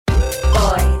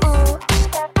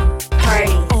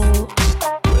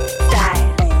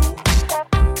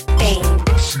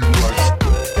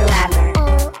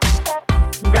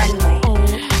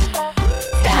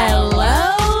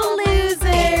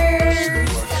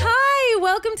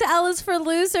Photos for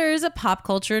Losers, a pop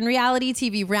culture and reality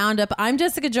TV roundup. I'm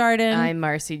Jessica Jardin. I'm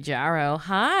Marcy Jarrow.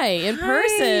 Hi, in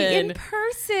person. In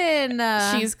person.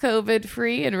 She's COVID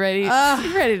free and ready.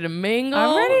 She's ready to mingle.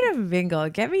 I'm ready to mingle.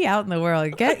 Get me out in the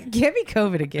world. Get me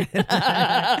COVID again.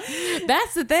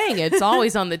 That's the thing. It's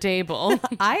always on the table.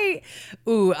 I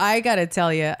gotta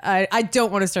tell you, I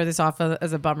don't want to start this off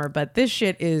as a bummer, but this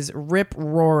shit is rip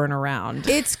roaring around.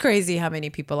 It's crazy how many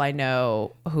people I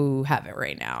know who have it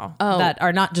right now that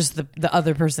are not just the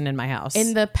other person in my house.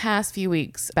 In the past few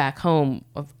weeks back home,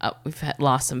 we've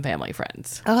lost some family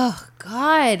friends. Oh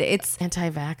God, it's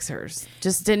Anti-vaxxers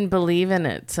just didn't believe in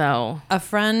it. So a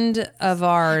friend of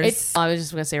ours. I was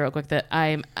just going to say real quick that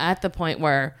I'm at the point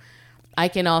where I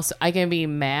can be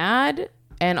mad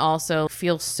and also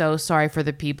feel so sorry for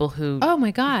the people who Oh my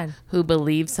God, who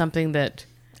believe something that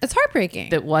it's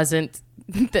heartbreaking.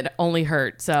 that only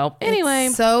hurt. So anyway,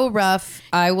 it's so rough.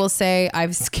 I will say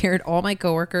I've scared all my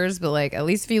coworkers, but like at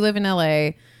least if you live in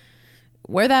LA,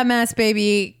 wear that mask,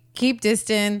 baby. Keep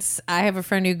distance. I have a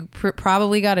friend who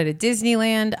probably got it at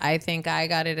Disneyland. I think I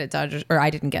got it at Dodger, or I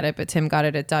didn't get it, but Tim got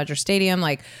it at Dodger Stadium.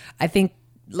 Like I think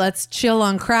let's chill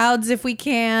on crowds if we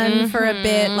can for a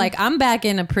bit. Like I'm back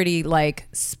in a pretty like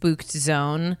spooked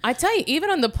zone. I tell you, even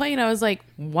on the plane, I was like,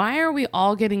 why are we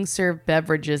all getting served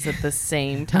beverages at the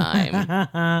same time?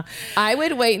 I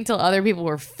would wait until other people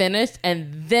were finished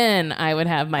and then I would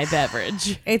have my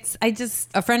beverage.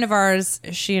 A friend of ours,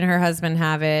 she and her husband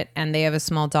have it and they have a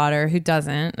small daughter who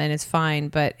doesn't, and it's fine.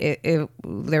 But they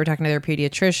were talking to their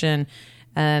pediatrician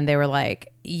and they were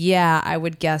like, yeah, I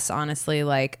would guess honestly,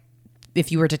 like, if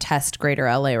you were to test greater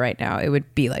LA right now, it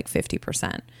would be like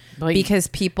 50% because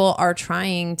people are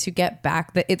trying to get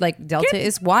back Delta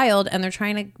is wild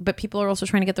and but people are also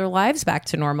trying to get their lives back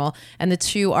to normal. And the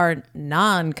two are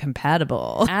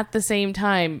non-compatible. At the same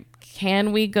time,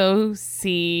 can we go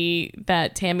see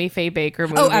that Tammy Faye Baker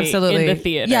movie absolutely. in the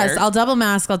theater? Yes, I'll double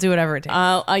mask. I'll do whatever it takes.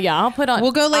 I'll put on.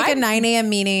 We'll go like a 9 a.m.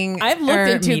 meeting. I've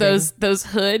looked into those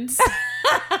hoods.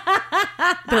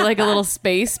 They're like a little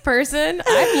space person.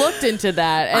 I've looked into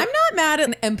that. I'm not mad at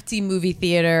an empty movie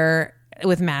theater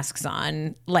with masks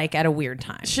on, like at a weird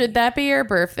time. Should that be your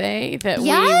birthday that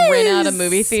we rent out a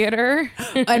movie theater?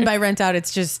 And by rent out,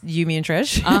 it's just you, me, and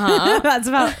Trish. That's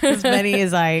about as many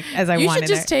as I want. You should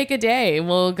just take a day.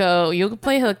 We'll go. You'll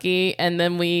play hooky, and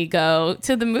then we go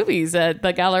to the movies at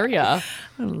the Galleria.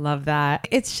 I love that.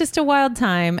 It's just a wild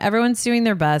time. Everyone's doing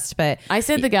their best, but I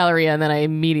said the Galleria, and then I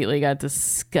immediately got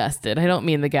disgusted. I don't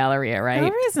mean the Galleria, right?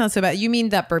 Galleria's not so bad. You mean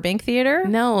that Burbank Theater?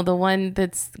 No, the one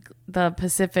that's the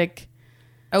Pacific.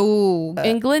 Oh,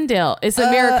 in Glendale. It's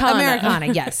Americana. Americana,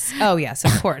 yes. Oh, yes,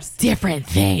 of course. Different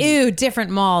thing. Ew, different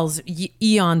malls.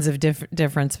 Eons of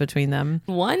difference between them.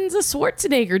 One's a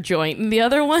Schwarzenegger joint, and the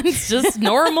other one's just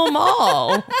normal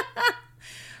mall.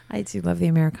 I do love the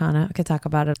Americana. I could talk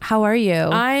about it. How are you?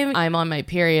 I'm on my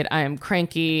period. I am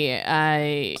cranky.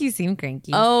 You seem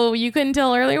cranky. Oh, you couldn't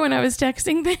tell earlier when I was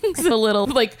texting things? A little,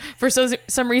 like, for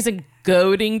some reason,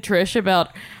 goading Trish about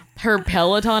her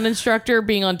Peloton instructor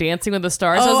being on Dancing with the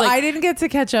Stars. I didn't get to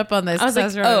catch up on this. I was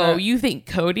like, you think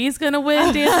Cody's going to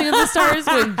win Dancing with the Stars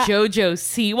when JoJo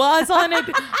Siwa's on it?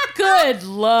 Good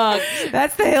luck.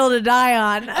 That's the hill to die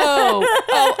on.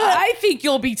 I think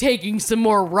you'll be taking some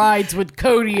more rides with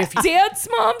Cody if Dance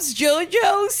Moms,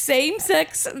 JoJo,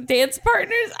 same-sex dance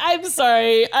partners. I'm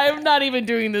sorry. I'm not even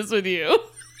doing this with you.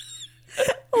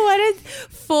 What is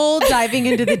full diving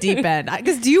into the deep end?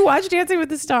 Because do you watch Dancing with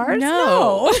the Stars?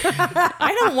 No.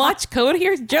 I don't watch Cody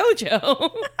or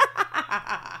JoJo.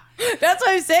 That's what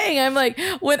I'm saying. I'm like,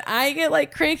 when I get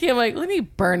like cranky, I'm like, let me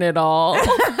burn it all.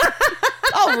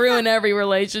 I'll ruin every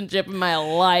relationship in my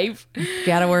life.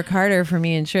 Gotta work harder for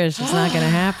me and Trish. It's not gonna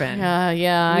happen.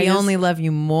 Yeah. We only love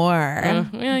you more.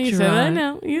 Yeah, you said that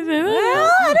now. You said that.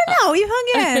 Well, I don't know. We've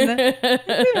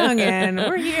hung in.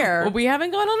 We're here. Well, we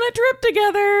haven't gone on a trip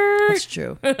together. That's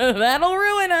true. That'll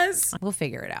ruin us. We'll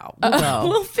figure it out. We'll go.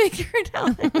 We'll figure it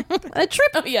out. A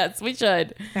trip? Oh, yes, we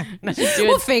should.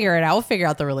 We'll figure it out. We'll figure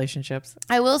out the relationships.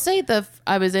 I will say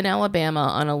I was in Alabama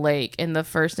on a lake, and the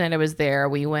first night I was there,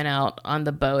 we went out on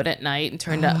the boat at night and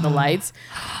turned out the lights.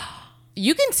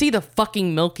 You can see the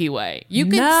fucking Milky Way. You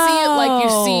can see it like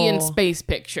you see in space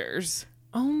pictures.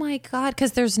 Oh my God.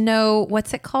 Because there's no,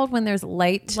 what's it called when there's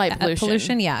light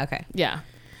pollution? Yeah. Okay. Yeah.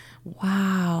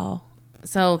 Wow.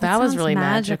 So that was really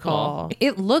magical.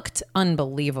 It looked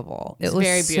unbelievable. It was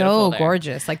very beautiful so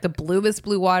gorgeous. Like the bluest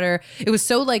blue water. It was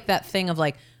so like that thing of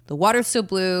like the water's so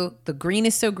blue, the green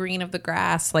is so green of the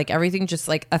grass, like everything just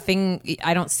like a thing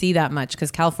I don't see that much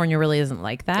because California really isn't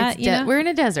like that. We're in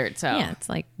a desert, so yeah, it's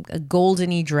like a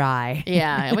goldeny dry.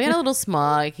 Yeah, and we had a little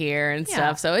smog here and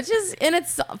stuff. So it's just, and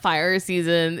it's fire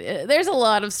season. There's a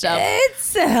lot of stuff.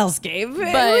 It's a hellscape,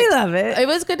 But we love it. It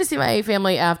was good to see my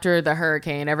family after the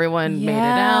hurricane. Everyone made it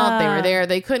out. They were there.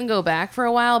 They couldn't go back for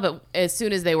a while, but as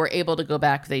soon as they were able to go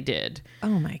back, they did. Oh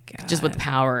my God. Just with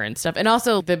power and stuff. And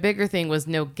also the bigger thing was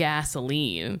no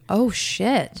gasoline. Oh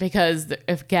shit. Because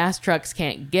if gas trucks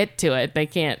can't get to it, they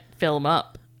can't fill them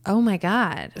up. Oh my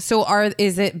God. So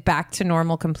is it back to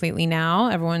normal completely now?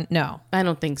 Everyone? No. I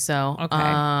don't think so. Okay.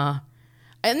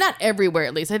 And not everywhere,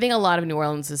 at least. I think a lot of New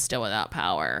Orleans is still without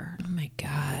power. Oh my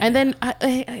God. And then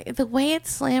the way it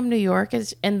slammed New York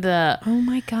is, and the oh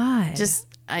my God. just,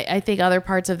 I think other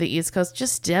parts of the East Coast,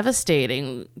 just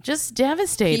devastating. Just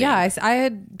devastating. Yeah, I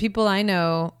had people I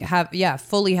know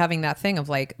fully having that thing of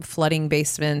like flooding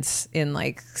basements in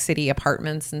like city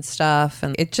apartments and stuff.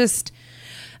 And it just,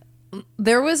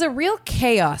 there was a real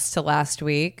chaos to last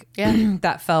week. Yeah.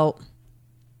 That felt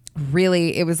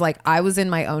really, it was like I was in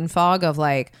my own fog of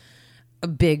like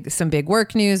some big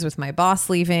work news with my boss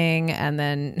leaving and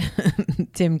then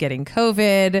Tim getting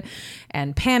COVID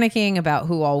and panicking about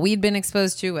who all we'd been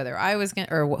exposed to, whether I was going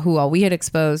to, or who all we had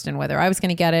exposed and whether I was going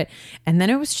to get it. And then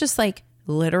it was just like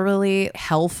literally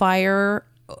hellfire,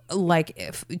 like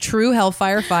true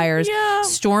hellfire fires, Yeah.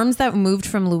 storms that moved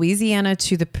from Louisiana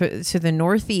to the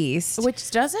Northeast,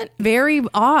 Which doesn't, very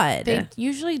odd. they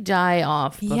usually die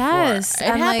off before. Yes, It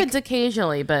and, happens like-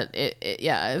 occasionally, but it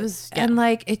was, yeah. And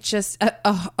like it just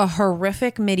a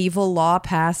horrific medieval law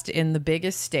passed in the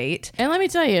biggest state. And let me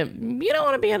tell you, you don't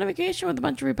want to be on a vacation with a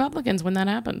bunch of Republicans when that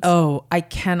happens. Oh, I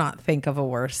cannot think of a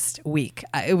worse week.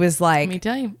 It was like Let me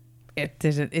tell you, it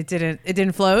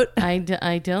didn't float. I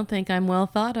don't think I'm well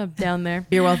thought of down there.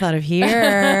 You're well thought of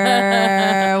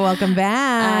here. Welcome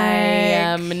back. I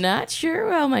am not sure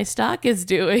how my stock is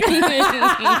doing.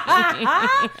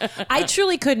 I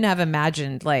truly couldn't have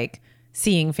imagined like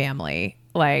seeing family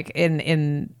like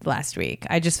in last week.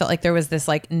 I just felt like there was this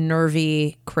like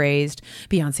nervy, crazed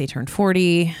Beyonce turned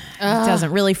 40. It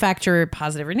doesn't really factor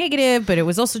positive or negative, but it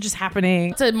was also just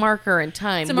happening. It's a marker in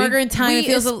time. It's a marker in time. We It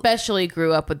feels especially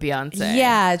grew up with Beyonce.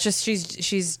 Yeah, it's just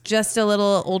she's just a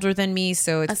little older than me,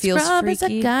 so it feels Scrub freaky.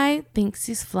 is a guy thinks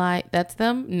he's fly. That's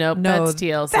them? Nope, No, that's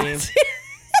TLC.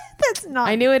 That's not.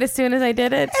 I knew it as soon as I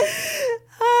did it.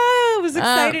 I was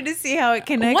excited to see how it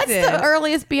connected. What's the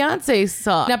earliest Beyonce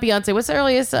song? Not Beyonce. What's the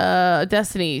earliest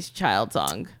Destiny's Child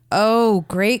song? Oh,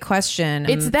 great question.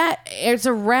 It's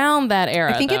around that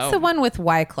era. I think it's though. the one with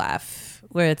Wyclef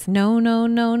where it's no, no,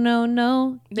 no, no,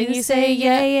 no. Then you say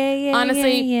yeah.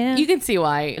 Honestly, yeah. you can see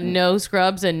why. No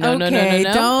scrubs and no.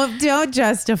 Don't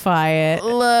justify it.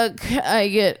 Look,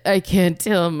 I can't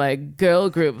tell my girl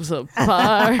groups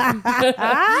apart.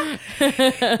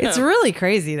 It's really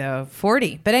crazy though.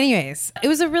 40. But anyways, it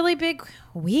was a really big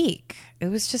week. It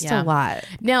was just Yeah. a lot.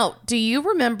 Now, do you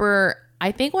remember?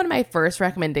 I think one of my first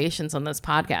recommendations on this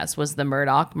podcast was the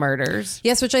Murdaugh murders.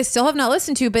 Yes, which I still have not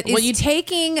listened to, but is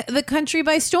taking the country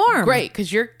by storm. Great,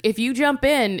 because if you jump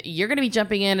in, you're going to be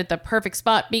jumping in at the perfect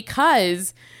spot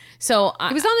because. So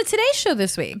It was on the Today Show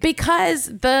this week. because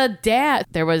the dad,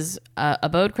 there was a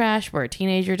boat crash where a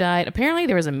teenager died. Apparently,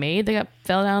 there was a maid that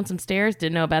fell down some stairs.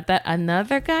 Didn't know about that.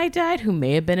 Another guy died who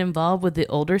may have been involved with the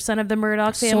older son of the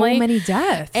Murdaugh family. So many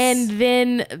deaths. And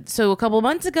then, so a couple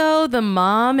months ago, the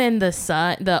mom and the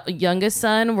son, the youngest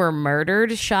son, were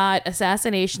murdered, shot,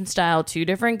 assassination style, 2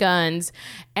 different guns.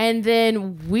 And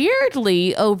then,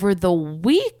 weirdly, over the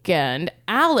weekend,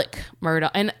 Alec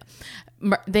Murdaugh, and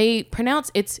they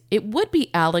pronounce it would be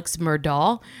Alex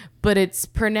Murdaugh, but it's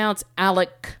pronounced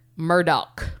Alec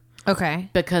Murdaugh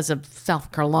Okay. because of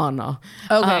South Carolina.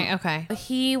 Okay.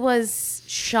 He was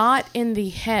shot in the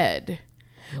head,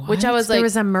 which I was there like,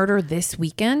 was a murder this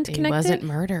weekend he connected? wasn't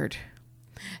murdered.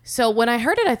 So when I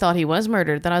heard it, I thought he was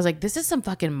murdered. Then I was like, this is some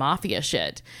fucking mafia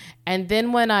shit. And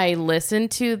then when I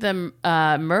listened to the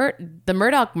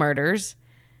Murdaugh murders,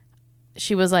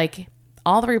 she was like,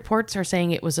 all the reports are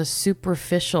saying it was a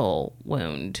superficial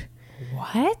wound.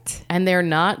 What? And they're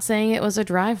not saying it was a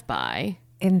drive-by.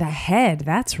 In the head.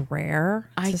 That's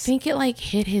rare. I think it like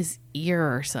hit his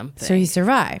ear or something. So he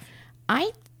survived.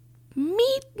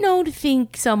 Me no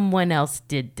think someone else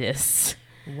did this.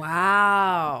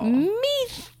 Wow. Me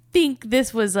think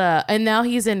this was and now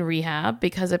he's in rehab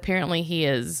because apparently he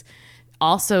has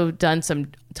also done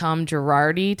some Tom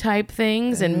Girardi type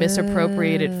things and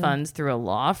misappropriated funds through a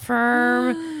law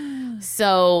firm.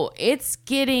 So it's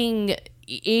getting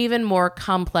even more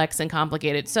complex and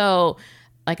complicated. So,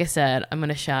 like I said, I'm going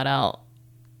to shout out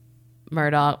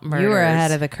Murdoch murders. You were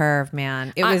ahead of the curve,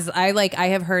 man. It was, I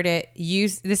have heard it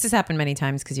used. This has happened many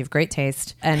times because you have great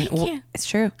taste. And it's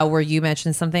true. Where you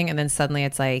mention something and then suddenly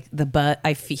it's like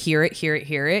hear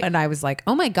it. And I was like,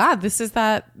 oh my God, this is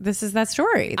that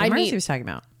story that Marcy was talking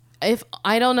about. If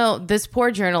I don't know, this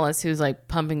poor journalist who's like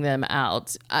pumping them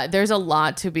out, there's a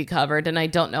lot to be covered. And I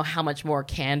don't know how much more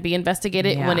can be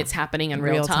investigated when it's happening in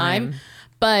real time.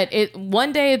 But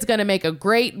one day it's going to make a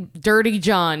great Dirty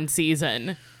John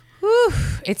season. Whew.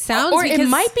 It sounds, or it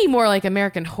might be more like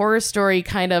American Horror Story,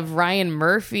 kind of Ryan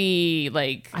Murphy.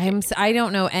 Like I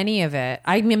don't know any of it.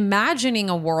 I'm imagining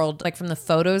a world like from the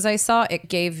photos I saw. It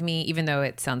gave me, even though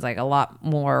it sounds like a lot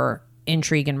more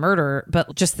intrigue and murder,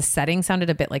 but just the setting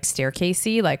sounded a bit like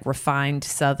Staircasey, like refined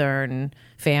Southern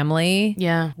family.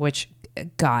 Yeah, which.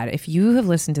 God, if you have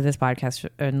listened to this podcast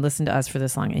and listened to us for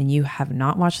this long and you have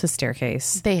not watched The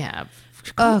Staircase. They have.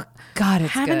 Oh, God,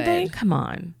 it's haven't good. They? Come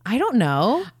on. I don't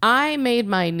know. I made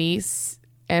my niece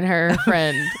and her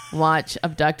friend watch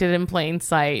Abducted in Plain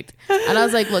Sight. And I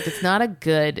was like, look, it's not a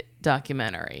good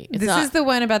documentary. This is the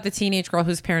one about the teenage girl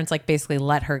whose parents like basically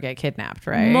let her get kidnapped,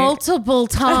 right? Multiple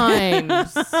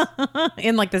times.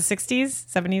 In like the 60s,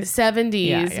 70s?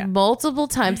 70s. Yeah. Multiple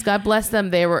times. God bless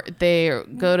them. They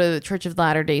go to the Church of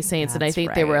Latter-day Saints. And I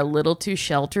think they were a little too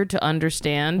sheltered to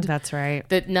understand. That's right.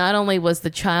 That not only was the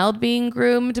child being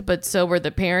groomed, but so were the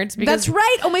parents. That's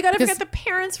right. Oh my God, I forgot the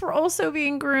parents were also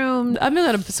being groomed. I'm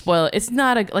going to spoil it. It's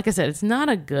not like I said, it's not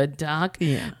a good doc.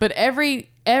 Yeah. But every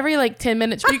like 10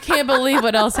 minutes, you can't believe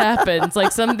what else happens.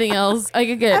 Like something else. Like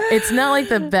again, it's not like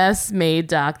the best made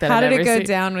doc that I've ever seen. How did it go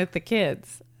down with the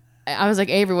kids? I was like,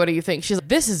 Avery, what do you think? She's like,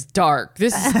 this is dark.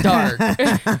 This is dark.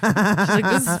 She's like,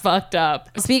 this is fucked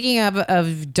up. Speaking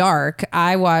of dark,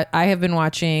 I have been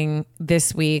watching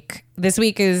this week. This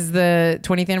week is the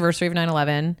 20th anniversary of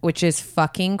 9/11, which is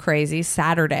fucking crazy.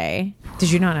 Saturday.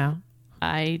 Did you not know?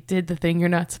 I did the thing you're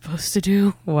not supposed to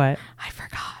do. What? I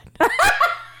forgot.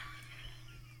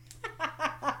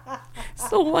 It's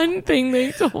the one thing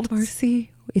they told us.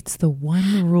 Marcy, it's the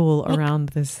one rule around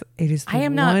this. It is the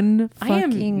one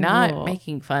fucking rule.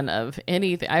 Making fun of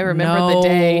anything. I remember the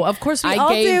day. Of course we I all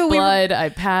gave do. blood. I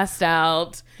passed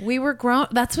out. We were grown.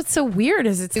 That's what's so weird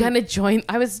is it's going to join.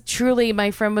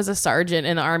 My friend was a sergeant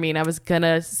in the Army and I was going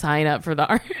to sign up for the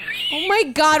Army. Oh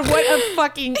my God, what a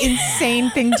fucking insane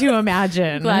thing to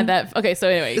imagine. Glad that. Okay, so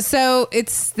anyway. So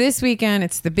it's this weekend.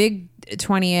 It's the big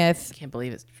 20th. I can't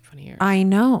believe it's 20 years. I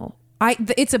know.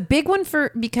 It's a big one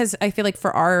because I feel like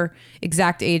for our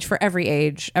exact age, for every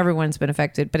age, everyone's been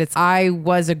affected. But I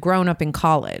was a grown up in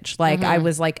college. Like I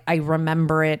was like, I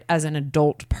remember it as an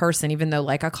adult person, even though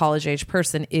like a college age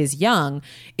person is young.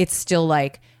 It's still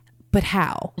like, but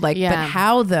how? Like, but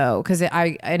how though? Because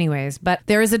anyways. But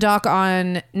there is a doc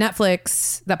on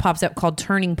Netflix that pops up called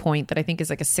Turning Point that I think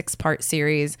is like a 6-part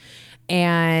series.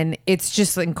 And it's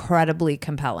just incredibly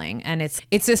compelling. And it's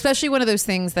especially one of those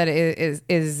things that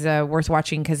is worth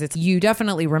watching because you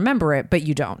definitely remember it, but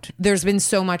you don't. There's been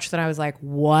so much that I was like,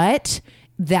 what?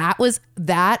 That was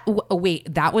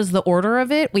the order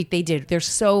of it? Wait, they did. There's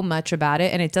so much about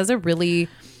it. And it does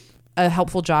a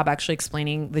helpful job actually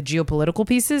explaining the geopolitical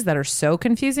pieces that are so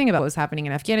confusing about what's happening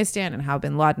in Afghanistan and how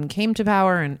bin Laden came to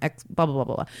power and blah, blah, blah,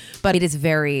 blah, blah. But it is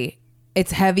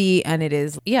it's heavy and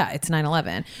it's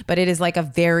 9/11, but it is like a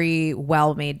very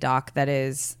well-made doc that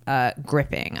is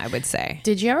gripping, I would say.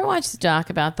 Did you ever watch the doc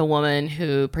about the woman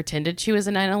who pretended she was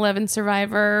a 9/11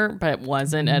 survivor, but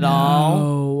wasn't at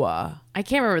all? No. I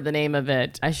can't remember the name of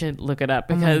it. I should look it up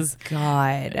because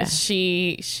God,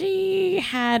 she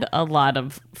had a lot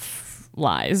of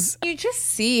lies. You just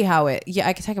see how I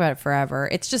could talk about it forever.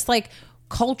 It's just like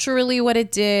culturally what it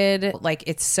did, like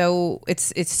it's so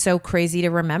crazy to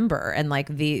remember, and like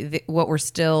the what we're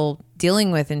still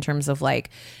dealing with in terms of like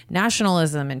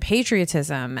nationalism and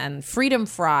patriotism and freedom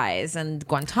fries and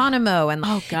Guantanamo, and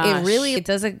it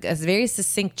does a very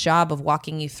succinct job of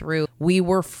walking you through. We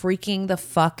were freaking the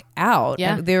fuck out.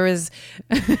 Yeah. And there was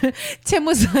Tim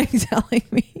was like telling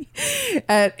me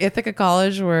at Ithaca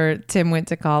College, where Tim went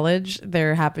to college,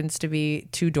 there happens to be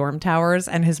 2 dorm towers,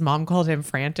 and his mom called him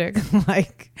frantic,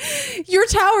 like, your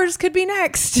towers could be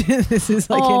next. This is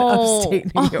like in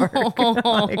upstate New York.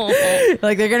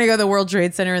 like they're gonna go to the World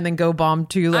Trade Center and then go bomb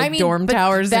 2 dorm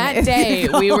towers. That day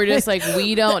we were just like,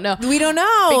 we don't know. We don't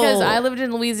know. Because I lived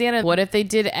in Louisiana. What if they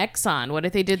did Exxon? What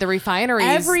if they did the refineries?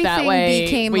 Everything that way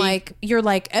became you're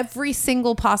like, every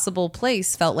single possible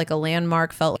place felt like a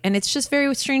landmark, and it's just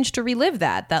very strange to relive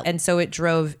that. And so it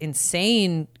drove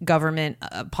insane government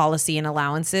policy and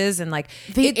allowances, and like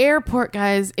the airport,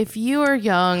 guys. If you are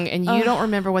young and you don't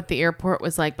remember what the airport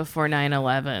was like before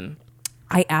 9/11.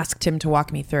 I asked him to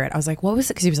walk me through it. I was like, what was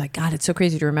it? Because he was like, God, it's so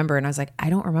crazy to remember. And I was like, I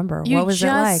don't remember. What was it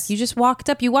like? You just walked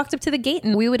up. You walked up to the gate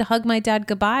and we would hug my dad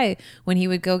goodbye when he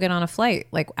would go get on a flight,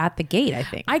 like at the gate, I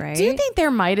think. I do think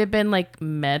there might have been like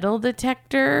metal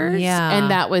detectors. Yeah. And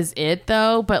that was it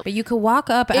though. But you could walk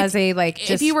up as a like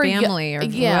just family or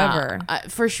whoever.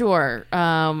 For sure.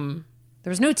 There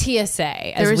was no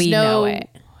TSA as we know it.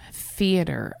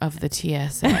 Theater of the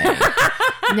TSA.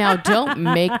 Now don't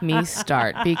make me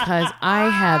start because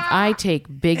I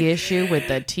take big issue with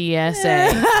the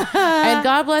TSA. And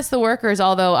God bless the workers,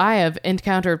 although I have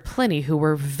encountered plenty who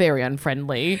were very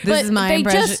unfriendly. This is my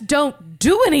impression. They just don't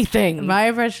do anything. My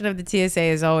impression of the TSA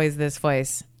is always this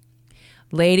voice.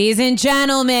 Ladies and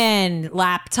gentlemen,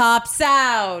 laptops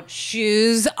out,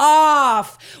 shoes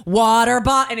off, water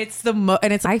bottle.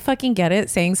 And it's I fucking get it.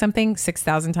 Saying something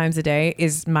 6,000 times a day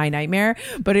is my nightmare,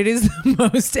 but it is the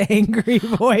most angry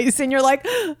voice. And you're like,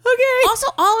 okay. Also,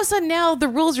 all of a sudden now the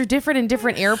rules are different in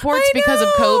different airports because of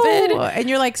COVID. And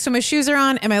you're like, so my shoes are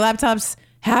on and my laptop's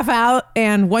half out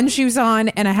and one shoe's on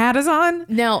and a hat is on.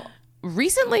 Now,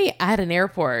 recently at an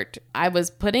airport, I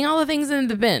was putting all the things in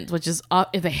the bins, which is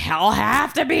if they all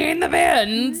have to be in the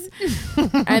bins.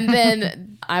 And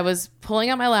then I was pulling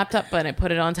out my laptop, but I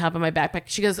put it on top of my backpack.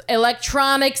 She goes,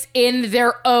 electronics in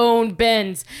their own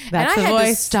bins. That's and I the had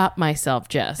voice. to stop myself,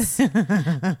 Jess.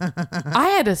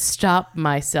 I had to stop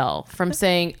myself from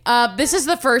saying, this is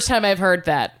the first time I've heard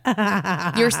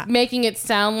that. You're making it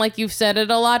sound like you've said it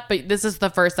a lot, but this is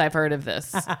the first I've heard of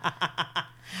this.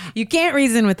 You can't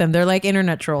reason with them. They're like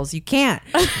internet trolls. You can't.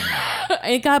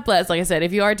 And God bless, like I said,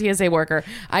 if you are a TSA worker,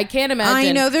 I can't imagine.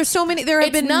 I know there's so many. There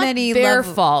have been many. Their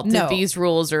fault that these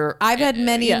rules are. I've had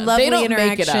many lovely they don't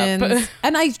interactions, make it up.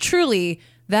 And I truly,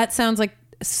 that sounds like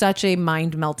such a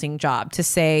mind melting job to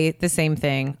say the same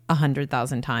thing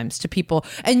 100,000 times to people.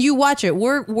 And you watch it.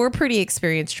 We're pretty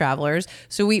experienced travelers,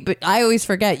 but I always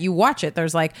forget. You watch it.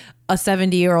 There's like a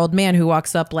 70-year-old man who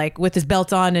walks up like with his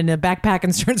belt on and a backpack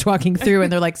and starts walking through,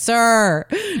 and they're like, "Sir,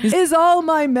 is all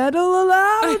my metal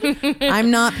allowed?"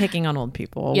 I'm not picking on old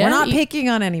people. Yeah, we're not picking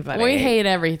on anybody. We hate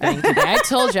everything today. I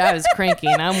told you I was cranky,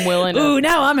 and I'm willing to. Ooh,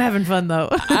 now I'm having fun though.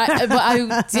 But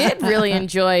I did really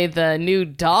enjoy the new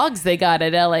dogs they got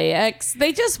at LAX.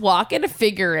 They just walk in a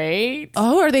figure eight.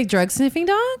 Oh, are they drug sniffing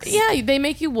dogs? Yeah, they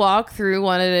make you walk through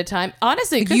one at a time.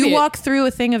 Honestly, it could you be walk through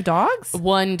a thing of dogs?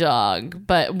 one dog,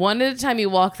 but one at a time you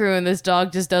walk through, and this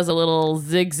dog just does a little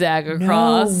zigzag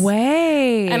across. No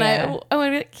way. And I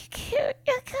went,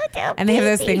 and they have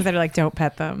those things that are like, don't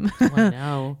pet them. I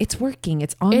know. It's working.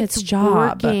 It's on its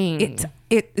job. Working.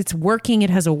 It's working.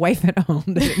 It has a wife at home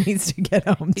that it needs to get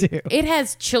home to. It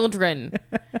has children.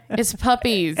 It's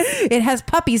puppies. It has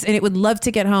puppies, and it would love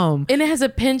to get home. And it has a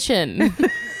pension.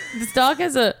 This dog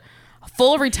has a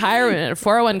full retirement, a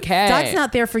 401k. Dog's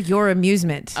not there for your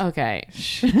amusement. Okay.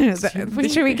 Should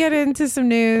we get into some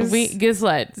news? Guess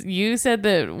what? You said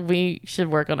that we should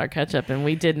work on our catch up, and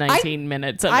we did 19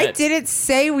 minutes of it. I didn't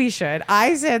say we should.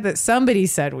 I said that somebody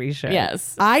said we should.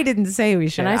 Yes. I didn't say we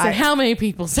should. And I said, how many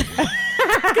people said?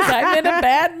 Because I'm in a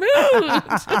bad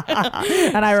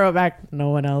mood. And I wrote back, no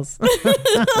one else.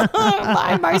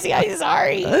 Bye, Marcy. I'm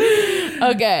sorry.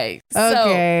 Okay.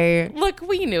 Okay. So, look,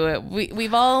 we knew it.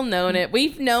 We've all known it.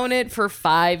 We've known it for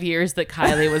 5 years that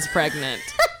Kylie was pregnant.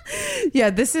 Yeah,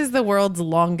 this is the world's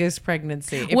longest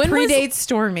pregnancy. It When predates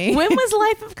Stormy. When was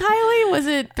Life of Kylie? Was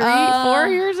it 4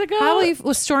 years ago? Probably.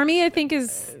 Well, Stormy, I think,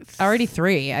 is already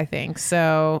 3, I think.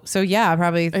 So yeah,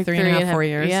 probably Like 3.5, 4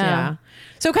 years. Yeah.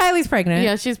 So Kylie's pregnant.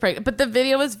 Yeah, she's pregnant. But the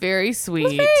video was very sweet. It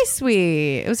was very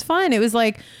sweet. It was fun. It was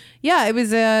like, yeah, it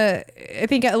was I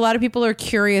think a lot of people are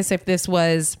curious if this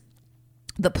was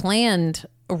the planned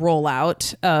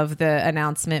rollout of the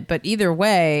announcement, but either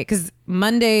way, because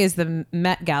Monday is the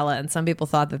Met Gala, and some people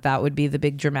thought that would be the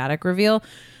big dramatic reveal.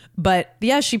 But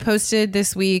yeah, she posted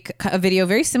this week a video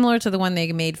very similar to the one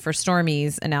they made for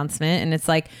Stormy's announcement, and it's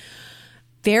like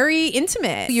very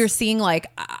intimate. You're seeing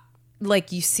like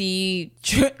you see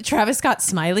Travis Scott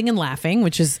smiling and laughing,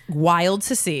 which is wild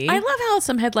to see. I love how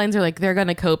some headlines are like, they're going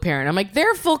to co-parent. I'm like,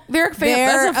 they're a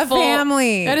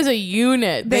family. That is a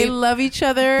unit. They love each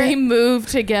other. They move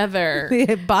together.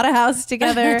 They bought a house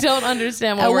together. I don't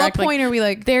understand At we're what acting point are we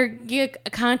like, they're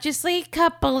consciously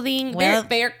coupling? Well,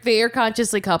 they're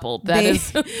consciously coupled. That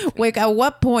is. like, at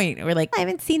what point we're like, I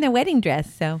haven't seen the wedding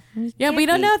dress, so Yeah, we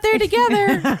don't know if they're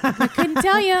together. I couldn't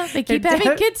tell you. They keep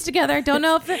having kids together. Don't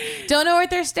know what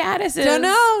their status is. Don't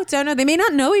know. They may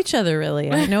not know each other really.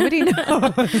 Like, nobody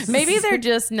knows. Maybe they're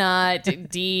just not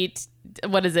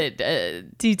what is it?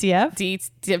 DTF?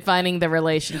 Defining the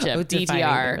relationship.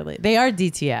 DTR. They are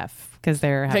DTF. because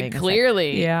they're having Like,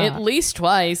 clearly, at least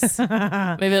twice.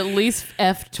 Maybe at least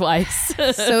F twice.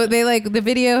 So they like the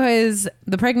video is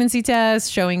the pregnancy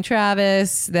test showing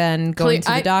Travis, then going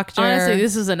to the doctor. Honestly,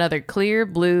 this is another clear,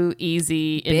 blue,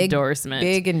 easy endorsement.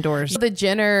 Big endorsement. The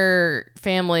Jenner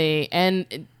family and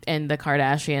the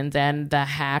Kardashians and the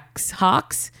Hawks.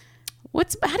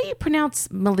 How do you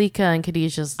pronounce Malika and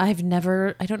Khadijah's? I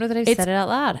don't know that I've said it out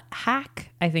loud. Hack,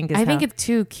 I think think it's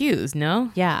 2 Q's,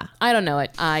 no? Yeah. I don't know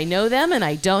it. I know them and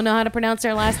I don't know how to pronounce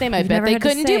their last name. I bet never they had to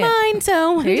couldn't say do it. mine,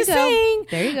 so I'm just saying.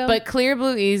 There you go. But Clear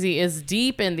Blue Easy is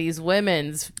deep in these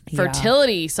women's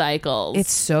fertility cycles.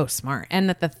 It's so smart, and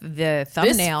that the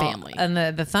thumbnail family. and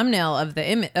the thumbnail of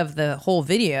the whole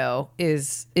video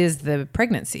is the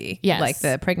pregnancy. Yes. Like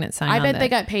the pregnant sign. I on bet they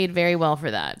got paid very well for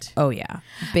that. Oh yeah,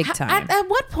 big time. At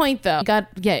what point though?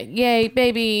 Yay,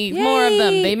 baby, more of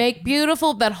them. They make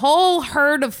beautiful, that whole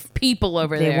herd of people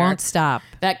over there. They won't stop.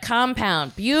 That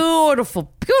compound,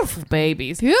 beautiful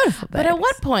babies. Beautiful But at babies.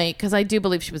 what point, because I do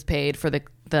believe she was paid for the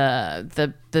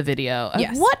video,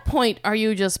 Yes. at what point are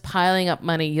you just piling up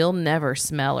money you'll never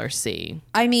smell or see?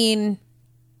 I mean,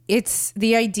 it's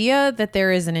the idea that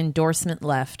there is an endorsement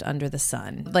left under the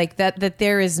sun, like that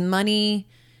there is money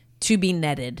to be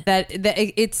netted. That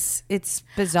it's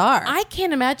bizarre. I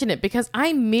can't imagine it because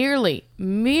I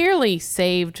merely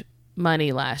saved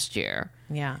money last year.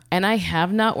 Yeah. And I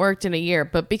have not worked in a year,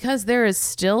 but because there is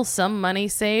still some money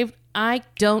saved, I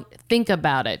don't think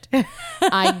about it.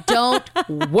 I don't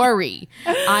worry.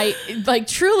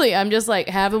 Truly, I'm just like,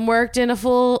 haven't worked in a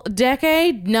full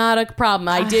decade, not a problem.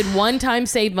 I did one time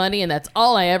save money and that's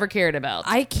all I ever cared about.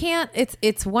 I can't.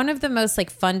 It's one of the most like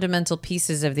fundamental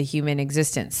pieces of the human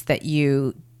existence that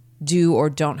you do or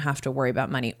don't have to worry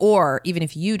about money, or even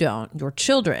if you don't, your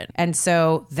children. And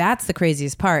so that's the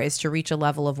craziest part, is to reach a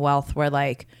level of wealth where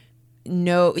like,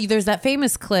 no, there's that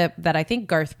famous clip that I think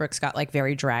Garth Brooks got like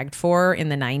very dragged for in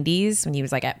the 90s when he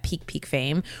was like at peak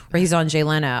fame, where he's on Jay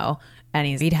Leno and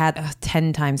he'd had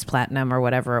 10 times platinum or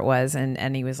whatever it was,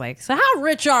 and he was like, so how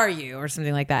rich are you, or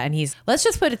something like that, and he's, let's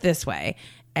just put it this way,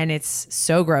 and it's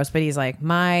so gross, but he's like,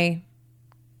 my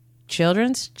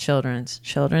children's, he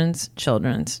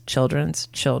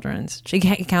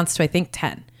counts to I think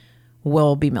 10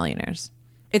 will be millionaires.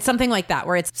 It's something like that,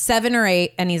 where it's 7 or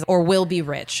 8 and or will be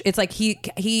rich. It's like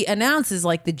he announces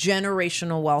like the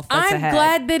generational wealth that's I'm ahead.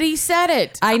 glad that he said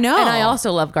it. I know. And I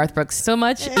also love Garth Brooks so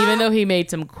much, even though he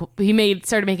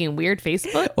started making weird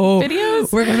Facebook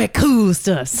videos. We're going to make cool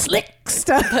stuff, slick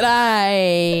stuff. But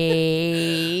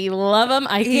I love him.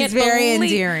 He's very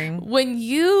endearing. When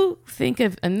you think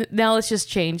of, and now let's just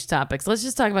change topics. Let's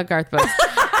just talk about Garth Brooks.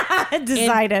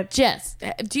 Decided. Jess,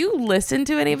 do you listen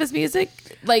to any of his music?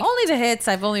 Like Only the hits.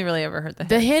 I've only really ever heard the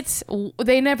hits. the hits,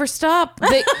 they never stop.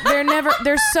 They're never.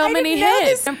 There's so many didn't know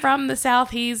hits. this. I'm from the South.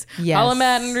 He's Yes. all in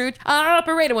Baton Rouge.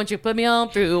 Operator, won't you put me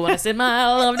on through? Wanna send my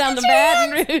love down to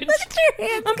Baton Rouge?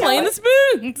 I'm playing the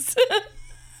spoons.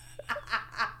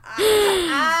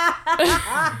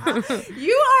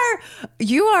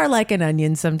 You are like an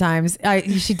onion sometimes.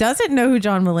 She doesn't know who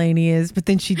John Mulaney is, but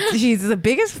then she's the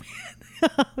biggest fan.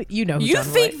 You know who You John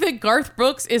think that Garth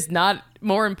Brooks is not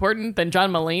more important than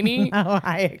John Mulaney? Oh,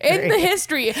 I agree. In the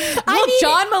history,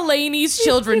 John Mulaney's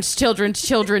children's children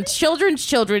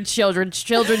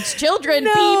be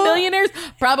millionaires?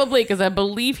 Probably, because I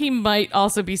believe he might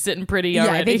also be sitting pretty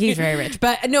already. Yeah, I think he's very rich.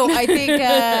 But no, I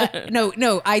think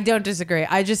no, I don't disagree.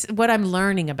 I just, what I'm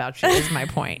learning about you is my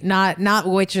point. Not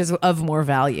which is of more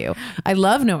value. I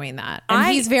love knowing that.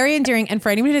 And he's very endearing. And for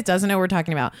anybody that doesn't know what we're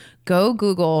talking about, go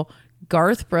Google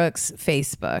Garth Brooks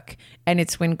Facebook, and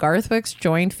it's when Garth Brooks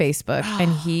joined Facebook and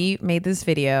he made this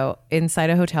video inside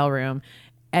a hotel room,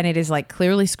 and it is like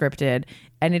clearly scripted,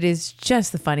 and it is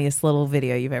just the funniest little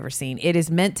video you've ever seen. It is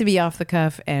meant to be off the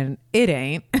cuff, and it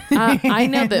ain't. I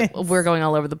know that we're going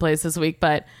all over the place this week,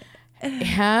 but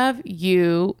have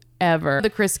you ever the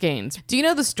Chris Gaines? Do you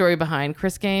know the story behind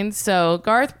Chris Gaines? So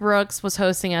Garth Brooks was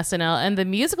hosting SNL, and the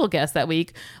musical guest that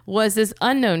week was this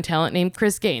unknown talent named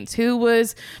Chris Gaines, who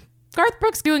was Garth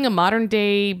Brooks doing a modern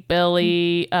day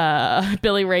Billy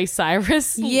Ray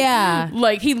Cyrus. Yeah.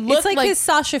 Like he looked It's like his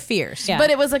Sasha Fierce. Yeah. but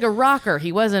it was like a rocker.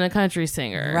 He wasn't a country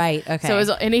singer. Right, okay. So it was,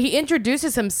 and he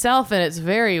introduces himself, and it's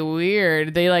very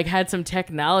weird. They like had some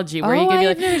technology where he Oh, could be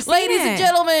I've never like, seen ladies and it.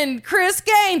 gentlemen, Chris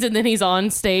Gaines. And then he's on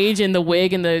stage in the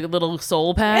wig and the little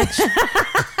soul patch.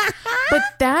 But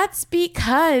that's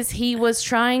because he was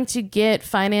trying to get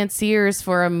financiers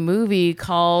for a movie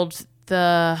called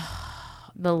The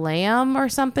the Lamb or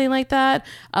something like that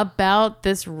about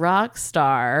this rock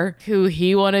star who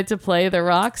he wanted to play the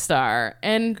rock star,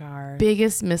 and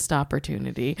biggest missed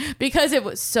opportunity because it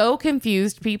was so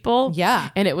confused people. Yeah.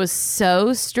 And it was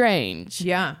so strange.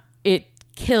 Yeah. It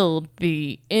killed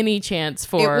any chance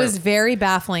for. It was very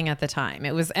baffling at the time.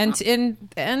 It was, and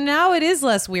now it is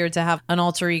less weird to have an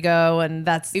alter ego, and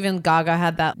that's even Gaga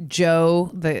had that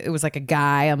Joe. It was like a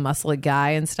guy, a muscly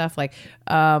guy, and stuff like.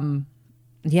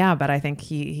 Yeah, but I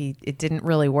think it didn't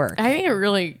really work. I think it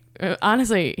really,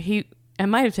 honestly, I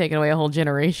might have taken away a whole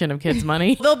generation of kids'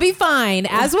 money. They'll be fine,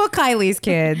 as will Kylie's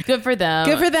kids. Good for them.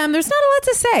 Good for them. There's not a lot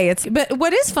to say. But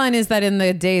what is fun is that in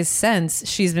the days since,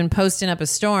 she's been posting up a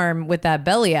storm with that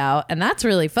belly out, and that's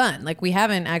really fun. Like, we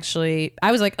haven't actually.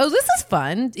 I was like, oh, this is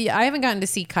fun. Yeah, I haven't gotten to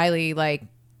see Kylie like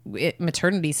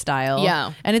maternity style.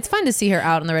 Yeah, and it's fun to see her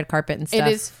out on the red carpet and stuff.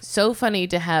 It is so funny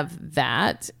to have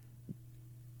that.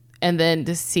 And then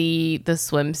to see the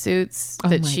swimsuits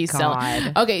that she's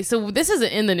selling. Okay, so this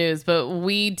isn't in the news, but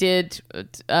we did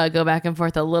go back and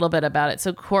forth a little bit about it.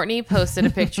 So Kourtney posted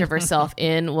a picture of herself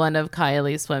in one of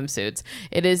Kylie's swimsuits.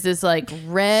 It is this like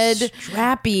red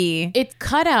strappy. It's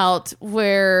cut out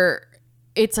where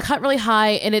it's cut really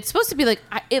high, and it's supposed to be like,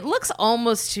 it looks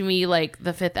almost to me like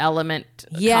the Fifth Element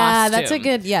costume. That's a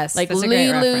good, yes. Like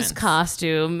Lulu's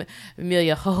costume,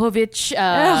 Amelia Hohovich,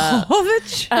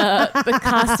 the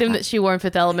costume that she wore in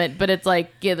Fifth Element, but it's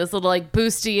like, this little like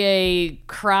bustier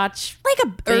crotch. Like a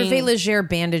Hervé Leger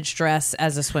bandage dress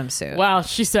as a swimsuit. Wow,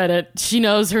 she said it. She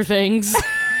knows her things.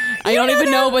 I don't even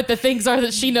know what the things are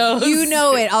that she knows. You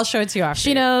know it. I'll show it to you after.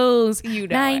 She knows. You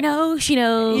know I know she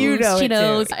knows. You know she it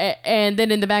knows. too. And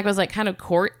then in the back was like kind of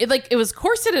it was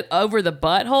corseted over the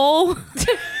butthole.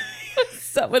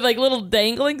 So with like little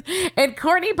dangling. And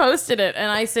Kourtney posted it,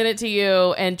 and I sent it to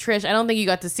you and Trish. I don't think you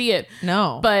got to see it.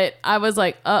 No. But I was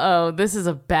like, this is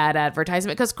a bad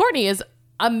advertisement, because Kourtney is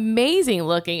amazing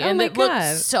looking, and it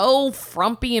looks so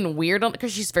frumpy and weird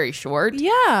because she's very short.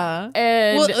 Yeah.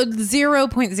 And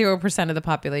 0.0% of the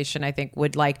population, I think,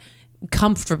 would like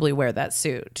comfortably wear that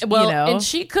suit. Well, you know? And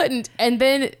she couldn't. And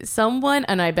then someone,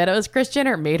 and I bet it was Kris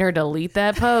Jenner, made her delete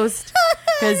that post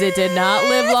because it did not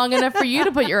live long enough for you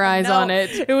to put your eyes on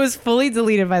it. It was fully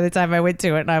deleted by the time I went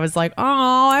to it, and I was like, oh,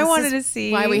 I wanted to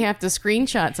see. Why we have to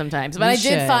screenshot sometimes. But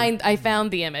I found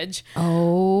the image.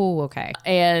 Oh, okay.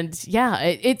 And yeah,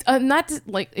 it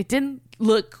didn't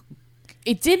look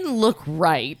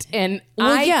right. And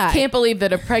can't believe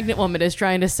that a pregnant woman is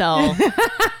trying to sell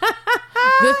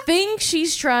the thing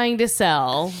she's trying to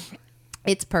sell.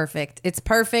 It's perfect. It's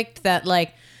perfect that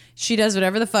like she does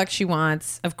whatever the fuck she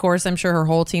wants. Of course, I'm sure her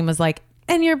whole team was like,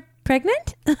 and you're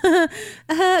pregnant?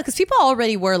 Because people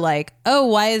already were like, oh,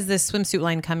 why is this swimsuit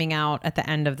line coming out at the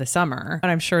end of the summer?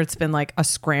 And I'm sure it's been like a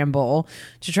scramble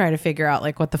to try to figure out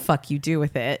like what the fuck you do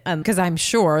with it. Because I'm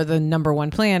sure the number one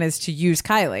plan is to use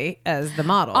Kylie as the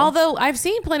model. Although I've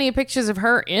seen plenty of pictures of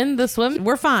her in the swim.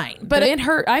 We're fine. But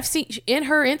I've seen in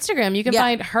her Instagram, you can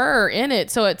find her in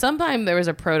it. So at some time there was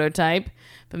a prototype.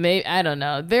 But maybe, I don't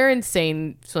know. They're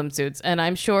insane swimsuits. And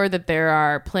I'm sure that there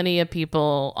are plenty of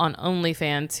people on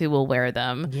OnlyFans who will wear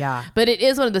them. Yeah. But it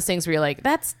is one of those things where you're like,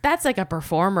 that's like a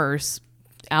performer's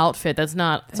outfit. That's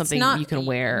not something you can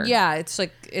wear. Yeah. It's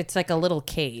like a little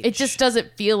cage. It just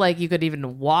doesn't feel like you could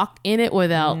even walk in it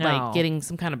without like getting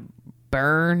some kind of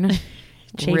burn.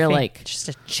 Just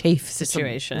a chafe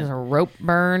situation. There's a rope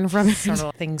burn from it. Sort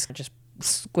of things just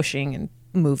squishing and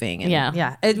moving. And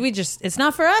it's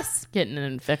not for us. Getting an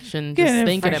infection just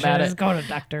thinking about it. Go to the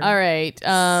doctor. All right. So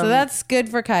that's good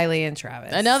for Kylie and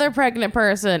Travis. Another pregnant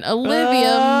person,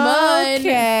 Olivia Munn.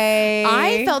 Okay.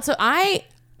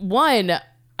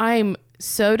 I'm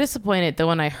so disappointed that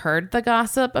when I heard the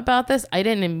gossip about this, I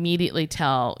didn't immediately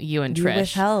tell you and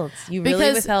Trish. You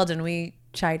really withheld, and we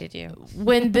chided you.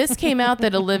 When this came out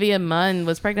that Olivia Munn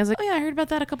was pregnant, I was like, oh yeah, I heard about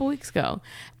that a couple weeks ago.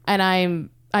 And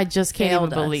I just can't even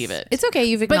believe it. It's okay.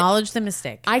 You've acknowledged the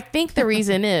mistake. I think the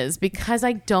reason is because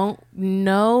I don't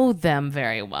know them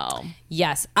very well.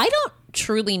 Yes. I don't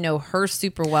truly know her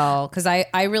super well because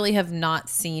I really have not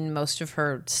seen most of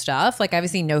her stuff. Like, I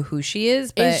obviously know who she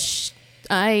is, but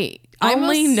I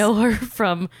only know her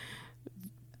from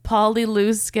Polly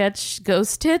Lou's sketch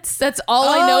Ghost Tits. That's all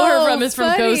I know her from is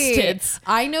from Ghost Tits.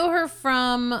 I know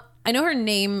her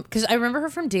name because I remember her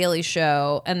from Daily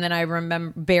Show, and then I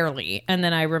remember barely, and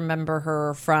then I remember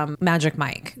her from Magic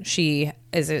Mike. She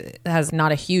has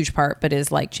not a huge part, but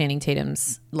is like Channing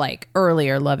Tatum's like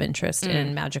earlier love interest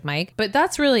in Magic Mike. But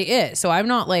that's really it. So I'm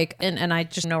not like, and I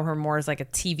just know her more as like a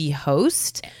TV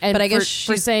host. And but I guess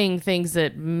for she's saying things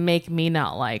that make me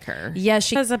not like her. yeah,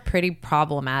 she has a pretty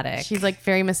problematic. She's like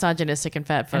very misogynistic and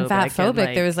fatphobic. and fatphobic.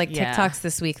 like, There was like yeah. TikToks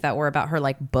this week that were about her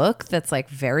like book that's like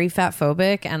very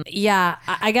fatphobic. And yeah,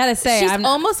 I gotta say, She's I'm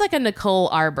almost like a Nicole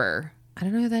Arbor. I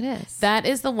don't know who that is. That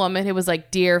is the woman who was like,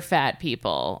 "Dear fat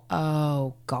people."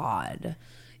 Oh God.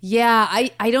 Yeah,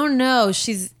 I don't know.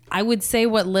 I would say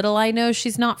what little I know,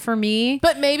 she's not for me.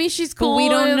 But maybe she's cooler we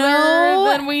don't know.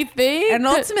 than we think. And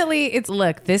ultimately,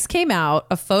 this came out,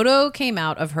 a photo came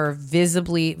out of her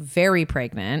visibly very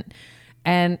pregnant.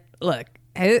 And look,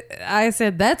 I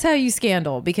said, that's how you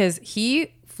scandal, because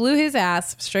he flew his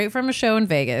ass straight from a show in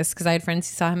Vegas, because I had friends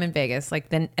who saw him in Vegas,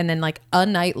 and then like a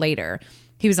night later,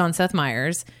 he was on Seth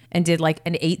Meyers and did like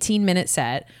an 18-minute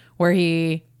set where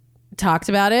he talked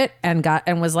about it and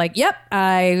was like, yep,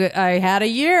 I had a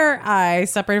year. I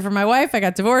separated from my wife. I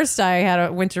got divorced.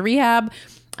 Went to rehab.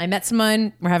 I met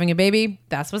someone. We're having a baby.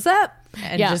 That's what's up.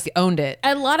 And just owned it.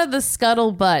 A lot of the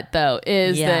scuttlebutt, though,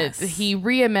 is Yes. that he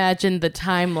reimagined the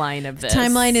timeline of this.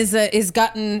 Timeline is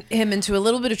gotten him into a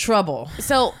little bit of trouble.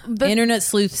 So the Internet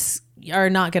sleuths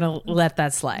are not going to let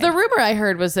that slide. The rumor I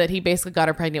heard was that he basically got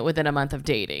her pregnant within a month of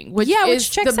dating, which Yeah, which is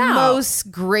checks the out.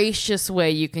 most gracious way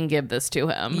you can give this to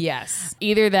him. Yes.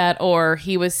 Either that or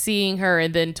he was seeing her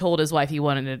and then told his wife he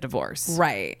wanted a divorce.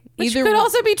 Right. Which could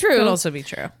also be true. Could also be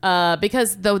true.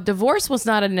 Because the divorce was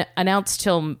not announced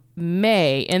till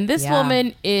May, and this Yeah.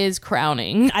 woman is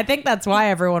crowning. I think that's why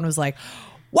everyone was like,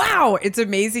 wow, it's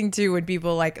amazing too when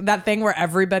people like that thing where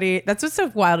everybody, that's what's so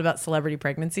wild about celebrity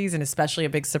pregnancies, and especially a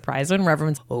big surprise one where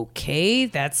everyone's okay,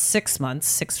 that's 6 months,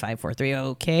 6, 5, 4, 3,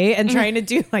 okay, and trying to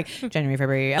do like January,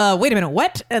 February, wait a minute,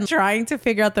 what? And trying to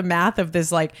figure out the math of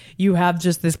this, like you have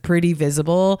just this pretty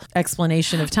visible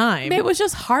explanation of time. It was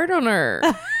just hard on her.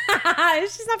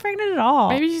 She's not pregnant at all.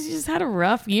 Maybe she just had a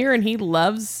rough year, and he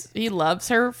loves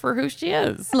her for who she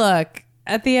is. Look,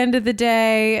 at the end of the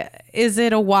day, is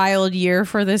it a wild year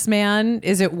for this man?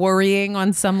 Is it worrying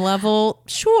on some level?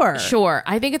 Sure. Sure.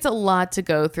 I think it's a lot to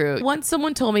go through. Once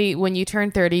someone told me, when you turn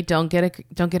 30, don't get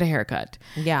a haircut.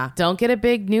 Yeah. Don't get a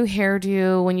big new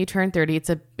hairdo when you turn 30.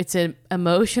 It's an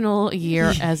emotional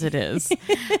year as it is.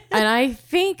 And I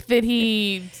think that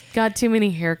he got too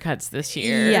many haircuts this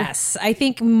year. Yes. I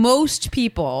think most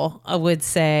people would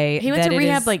say He went that to it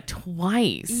rehab is- like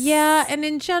twice. Yeah, and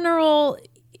in general,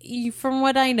 from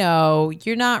what I know,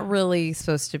 you're not really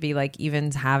supposed to be like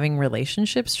even having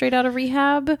relationships straight out of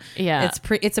rehab. Yeah.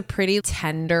 It's a pretty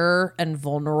tender and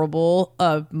vulnerable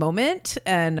moment,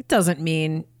 and it doesn't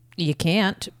mean you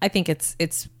can't. I think it's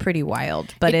pretty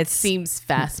wild, but It seems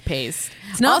fast paced.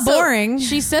 It's not boring.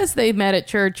 She says they met at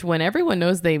church when everyone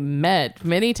knows they met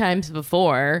many times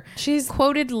before. she's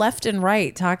quoted left and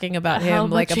right talking about How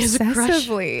him like much she has a crush.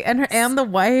 obsessively, and the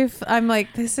wife. I'm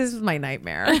like, this is my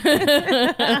nightmare.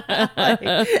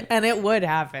 And it would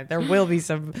happen. There will be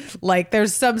some, like,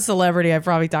 there's some celebrity I've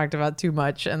probably talked about too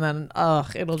much, and then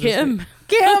it'll just Kim. be,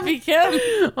 Kim. Be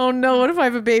Kim. Oh no, what if I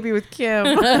have a baby with Kim?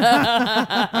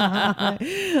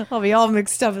 I'll be all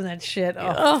mixed up in that shit.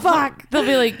 Oh, fuck. They'll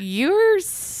be like, you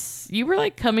were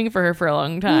like coming for her for a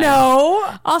long time.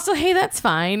 No. Also, hey, that's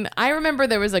fine. I remember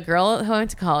there was a girl who I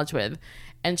went to college with,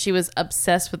 and she was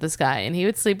obsessed with this guy, and he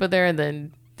would sleep with her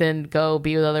and then go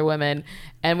be with other women.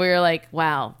 And we were like,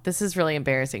 wow, this is really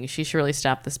embarrassing. She should really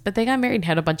stop this. But they got married and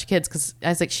had a bunch of kids, because I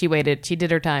was like, she waited. She did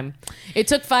her time. It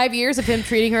took 5 years of him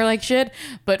treating her like shit,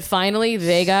 but finally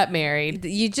they got married.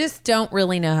 You just don't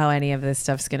really know how any of this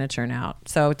stuff's going to turn out.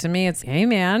 So to me, it's, hey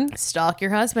man, Stalk your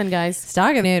husband, guys.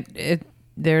 stalking it.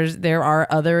 There are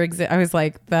other I was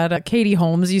like that. Katie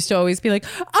Holmes used to always be like,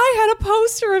 I had a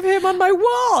poster of him on my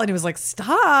wall, and it was like,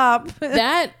 stop.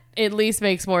 That at least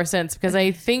makes more sense, because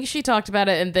I think she talked about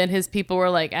it, and then his people were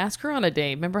like, ask her on a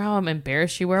date. Remember how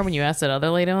embarrassed you were when you asked that other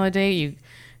lady on a date? You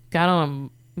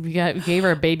gave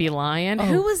her a baby lion.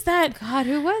 Who was that? God,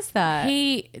 who was that?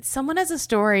 Someone has a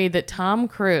story that Tom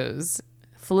Cruise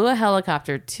flew a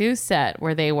helicopter to set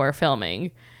where they were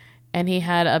filming, and he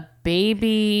had a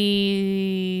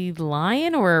baby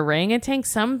lion or orangutan,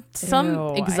 some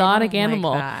Ew, exotic I don't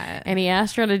animal, like that. and he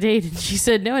asked her on a date, and she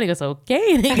said no, and he goes,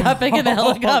 okay, and he got back in the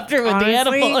helicopter with the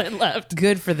Honestly, animal and left.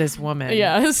 Good for this woman.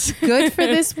 Yes. Good for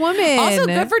this woman. Also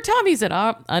good for Tom. He said,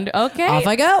 okay, Off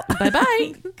I go. bye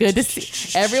bye. Good to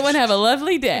see everyone. Have a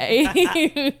lovely day. I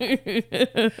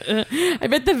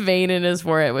bet the vein in his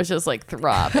forehead was just like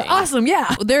throbbing. Awesome.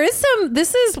 Yeah. This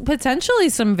is potentially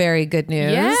some very good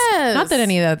news. Yes. Not that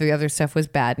any of the the other stuff was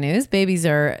bad news. Babies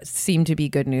seem to be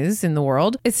good news in the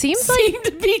world. It seems like Seem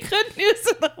to be good news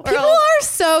in the world. people are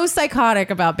so psychotic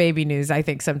about baby news, I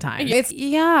think sometimes.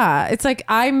 It's like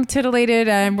I'm titillated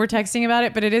and we're texting about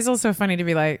it, but it is also funny to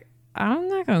be like, I'm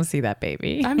not going to see that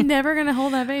baby. I'm never going to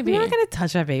hold that baby. I'm not going to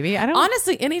touch that baby. I don't.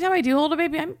 Honestly, anytime I do hold a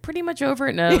baby, I'm pretty much over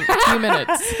it in a few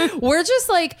minutes. We're just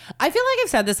like, I feel like I've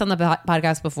said this on the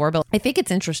podcast before, but I think it's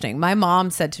interesting. My mom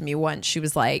said to me once, she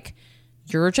was like,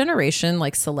 your generation,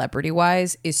 like celebrity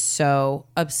wise, is so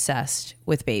obsessed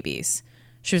with babies.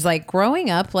 She was like, growing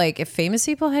up, like if famous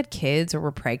people had kids or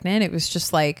were pregnant, it was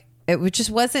just like, it just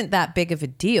wasn't that big of a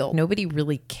deal. Nobody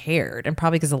really cared. And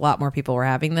probably because a lot more people were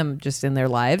having them just in their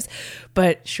lives.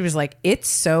 But she was like, it's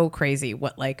so crazy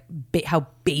what like how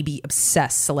baby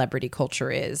obsessed celebrity culture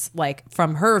is, like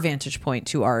from her vantage point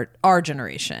to our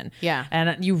generation. Yeah.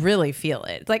 And you really feel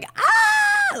it. It's like,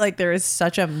 like there is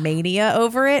such a mania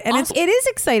over it. And it is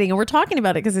exciting. And we're talking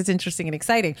about it because it's interesting and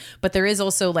exciting. But there is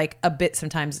also like a bit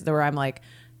sometimes where I'm like,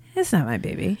 it's not my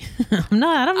baby. I'm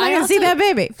not going to see that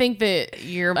baby. I think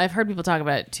that I've heard people talk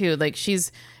about it too. Like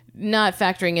she's not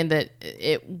factoring in that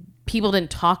people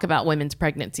didn't talk about women's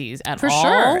pregnancies at all. For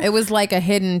sure. It was like a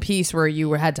hidden piece where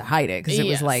you had to hide it because it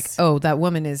was like, oh, that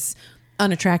woman is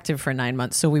unattractive for 9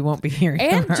 months, so we won't be hearing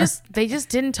and from her. they just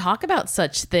didn't talk about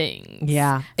such things.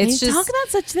 Yeah. It's just talk about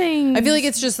such things. I feel like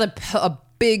it's just a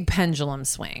big pendulum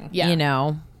swing, Yeah. you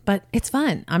know? But it's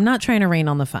fun. I'm not trying to rain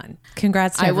on the fun.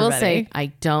 Congrats to everybody. I will say, I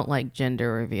don't like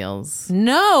gender reveals.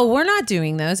 No, we're not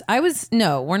doing those.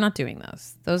 We're not doing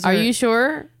those. Those Are you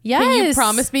sure? Yes. Can you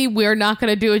promise me we're not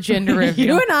going to do a gender reveal?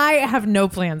 You and I have no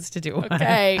plans to do one.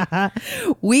 Okay.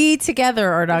 We together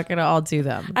are not going to all do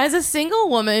them. As a single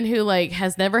woman who like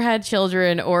has never had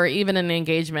children or even an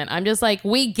engagement, I'm just like,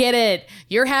 we get it.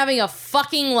 You're having a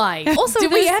fucking life. Also, do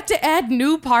we have to add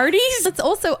new parties? It's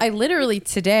also, I literally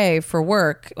today for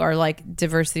work, or like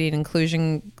diversity and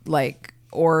inclusion, like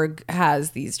org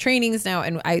has these trainings now,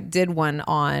 and I did one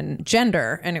on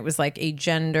gender, and it was like a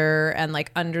gender and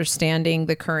like understanding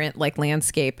the current like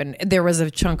landscape, and there was a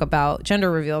chunk about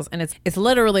gender reveals, and it's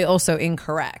literally also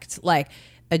incorrect. Like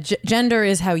gender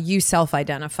is how you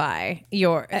self-identify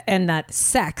and that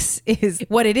sex is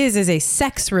what it is a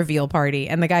sex reveal party.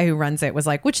 And the guy who runs it was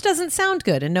like, which doesn't sound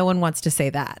good. And no one wants to say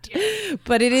that,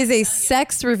 but it is a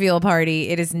sex reveal party.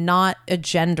 It is not a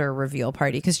gender reveal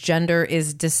party because gender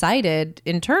is decided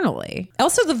internally.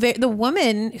 Also, the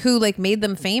woman who like made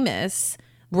them famous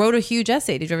wrote a huge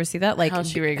essay. Did you ever see that? Like how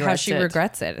she regrets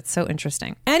it. It's so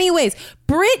interesting. Anyways,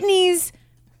 Britney's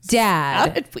dad. How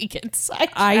did we get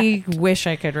sidetracked? I wish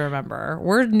I could remember.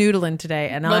 We're noodling today,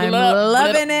 and I'm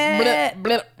loving it.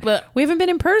 We haven't been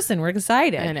in person. We're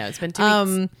excited. I know. It's been 2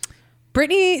 weeks.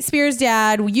 Britney Spears'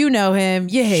 dad, you know him.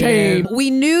 You hate him. We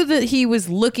knew that he was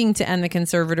looking to end the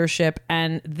conservatorship,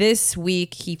 and this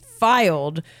week he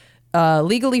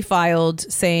legally filed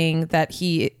saying that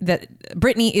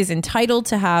Britney is entitled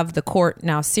to have the court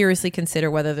now seriously consider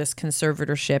whether this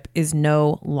conservatorship is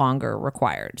no longer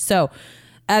required. So,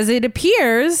 as it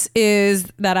appears, is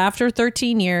that after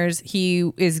 13 years, he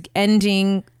is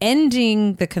ending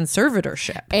the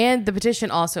conservatorship. And the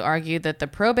petition also argued that the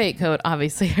probate code,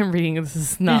 obviously I'm reading, this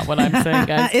is not what I'm saying,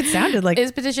 guys. It sounded like...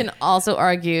 His petition also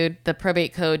argued the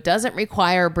probate code doesn't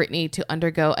require Britney to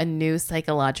undergo a new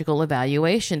psychological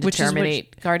evaluation to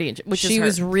terminate guardianship, which she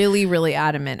was really, really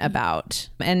adamant about.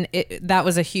 And that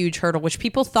was a huge hurdle, which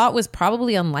people thought was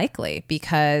probably unlikely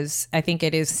because I think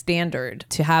it is standard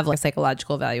to have like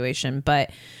psychological evaluation. But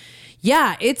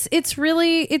yeah, this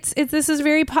is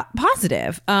very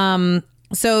positive.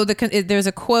 So there's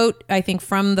a quote, I think,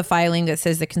 from the filing that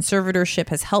says the conservatorship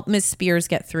has helped Ms. Spears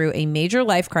get through a major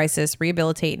life crisis,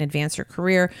 rehabilitate and advance her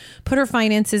career, put her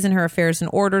finances and her affairs in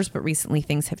orders, but recently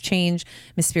things have changed.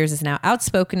 Ms. Spears is now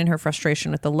outspoken in her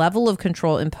frustration with the level of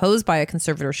control imposed by a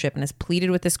conservatorship and has pleaded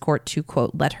with this court to,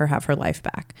 quote, let her have her life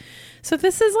back. So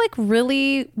this is like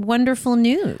really wonderful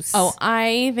news. Oh,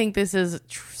 I think this is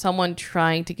someone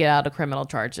trying to get out of criminal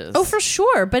charges. Oh, for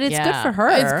sure. But it's good for her.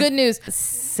 It's good news.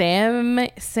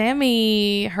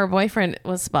 Sammy, her boyfriend,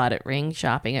 was spotted ring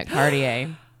shopping at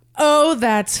Cartier. Oh,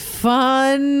 that's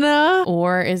fun.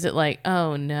 Or is it like,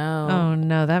 oh no. Oh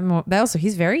no, that also,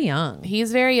 he's very young.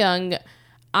 He's very young.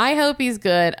 I hope he's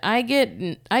good. I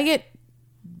get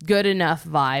good enough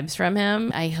vibes from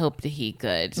him. I hope that he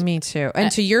good. Me too.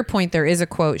 And to your point, there is a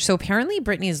quote. So apparently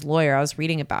Britney's lawyer, I was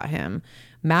reading about him,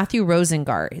 Matthew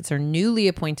Rosengart, it's her newly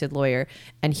appointed lawyer,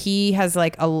 and he has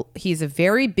he's a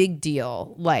very big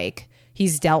deal. Like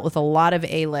he's dealt with a lot of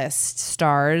A-list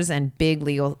stars and big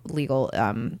legal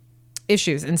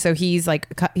issues, and so he's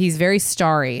very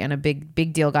starry and a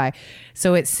big deal guy.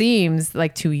 So it seems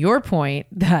like, to your point,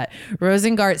 that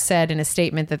Rosengart said in a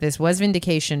statement that this was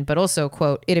vindication, but also,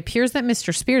 quote, "It appears that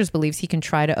Mr. Spears believes he can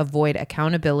try to avoid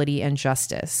accountability and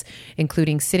justice,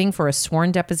 including sitting for a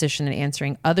sworn deposition and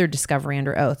answering other discovery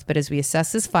under oath. But as we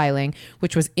assess this filing,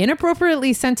 which was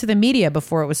inappropriately sent to the media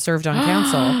before it was served on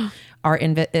counsel, our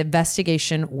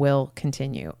investigation will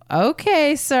continue."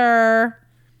 Okay, sir.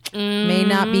 May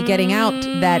not be getting out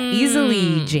that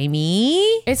easily, Jamie.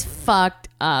 It's fucked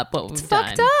up what we've done.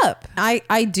 Fucked up.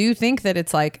 I do think that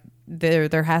it's like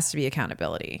there has to be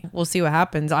accountability. We'll see what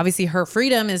happens. Obviously, her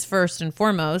freedom is first and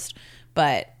foremost,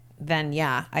 but then,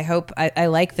 yeah, I hope I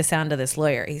like the sound of this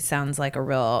lawyer. He sounds like a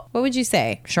real, what would you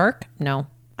say? Shark? No,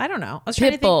 I don't know. I was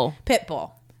trying to think.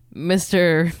 Pitbull.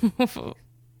 Mr.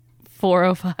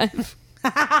 405.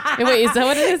 Wait, is that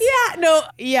what it is? Yeah, no,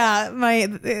 yeah,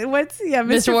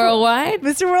 Mr. Worldwide?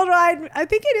 Mr. Worldwide, I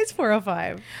think it is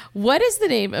 405. What is the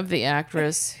name of the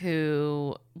actress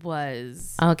who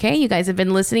was... Okay, you guys have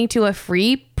been listening to a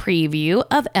free preview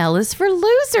of L is for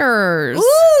Losers.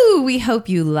 Ooh, we hope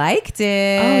you liked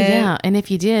it. Oh, yeah, and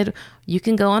if you did, you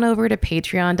can go on over to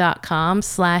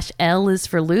patreon.com/L is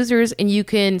for Losers, and you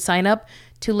can sign up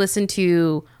to listen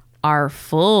to our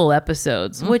full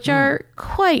episodes, which are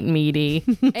quite meaty.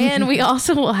 And we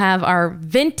also will have our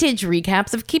vintage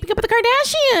recaps of Keeping Up with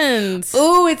the Kardashians.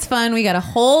 Ooh, it's fun. We got a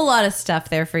whole lot of stuff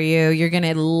there for you. You're going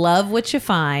to love what you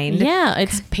find. Yeah,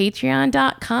 it's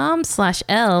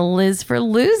patreon.com/L is for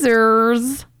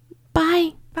Losers.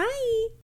 Bye. Bye.